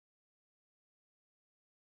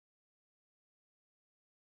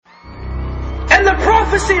the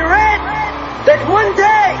prophecy read that one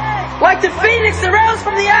day, like the phoenix that rose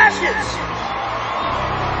from the ashes,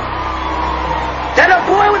 that a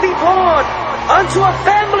boy would be born unto a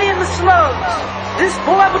family in the slums. This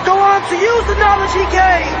boy would go on to use the knowledge he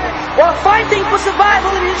gained while fighting for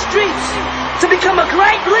survival in his streets to become a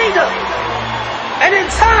great leader. And in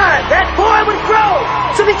time, that boy would grow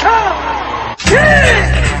to become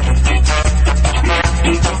king!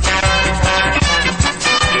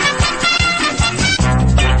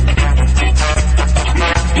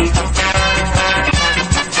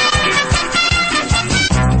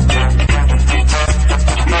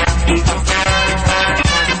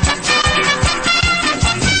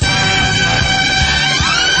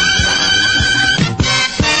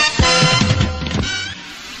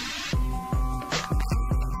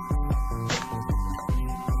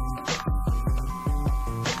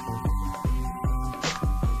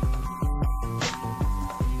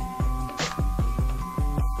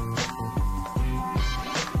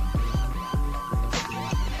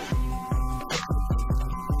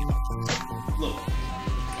 Look,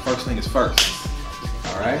 first thing is first,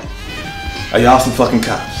 alright? Are y'all some fucking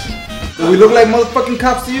cops? Do we look like motherfucking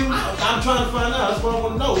cops to you? I'm trying to find out, that's what I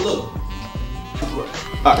want to know, look.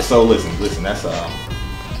 Alright, so listen, that's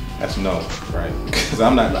no, right? Because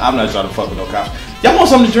I'm not trying to fuck with no cops. Y'all want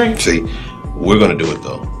something to drink? See, we're gonna do it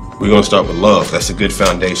though. We're gonna start with love. That's a good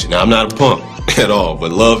foundation. Now, I'm not a punk at all,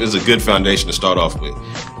 but love is a good foundation to start off with.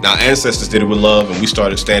 Now, ancestors did it with love, and we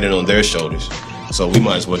started standing on their shoulders. So we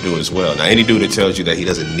might as well do it as well. Now, any dude that tells you that he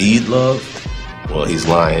doesn't need love, well, he's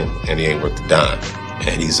lying and he ain't worth a dime.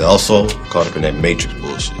 And he's also caught up in that Matrix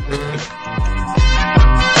bullshit.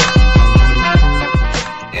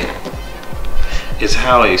 It's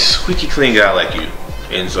how a squeaky clean guy like you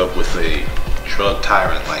ends up with a drug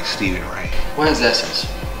tyrant like Stephen Ray. What is essence?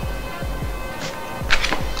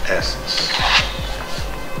 Essence.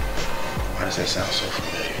 Why does that sound so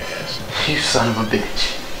familiar, Essence? You son of a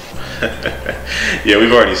bitch. Yeah,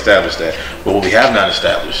 we've already established that. But what we have not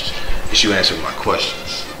established is you answering my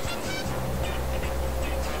questions.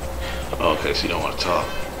 Okay, so you don't want to talk.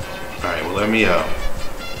 Alright, well let me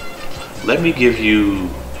give you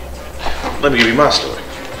my story.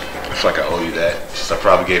 I feel like I owe you that, since I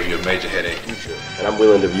probably gave you a major headache. And I'm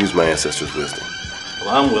willing to use my ancestors' wisdom. Well,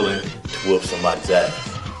 I'm willing to whoop somebody's ass.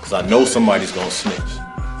 Because I know somebody's gonna snitch.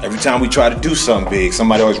 Every time we try to do something big,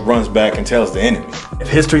 somebody always runs back and tells the enemy. If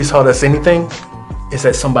history's taught us anything, it's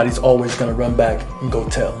that somebody's always gonna run back and go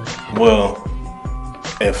tell. Well,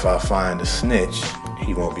 if I find a snitch,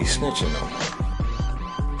 he won't be snitching no more.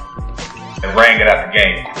 And Rain get out the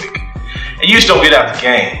game quick. And you just don't get out the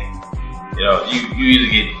game. You know, you either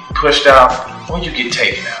get pushed out or you get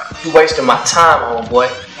taken out. You wasting my time, homeboy.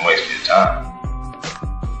 I'm wasting your time.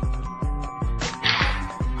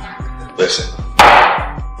 Listen,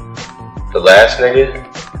 the last nigga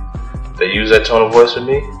that used that tone of voice with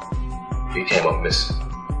me, he came up missing.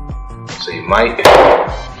 So you might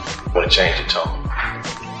want to change your tone.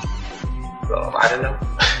 So, I don't know.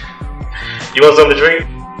 You want something to drink?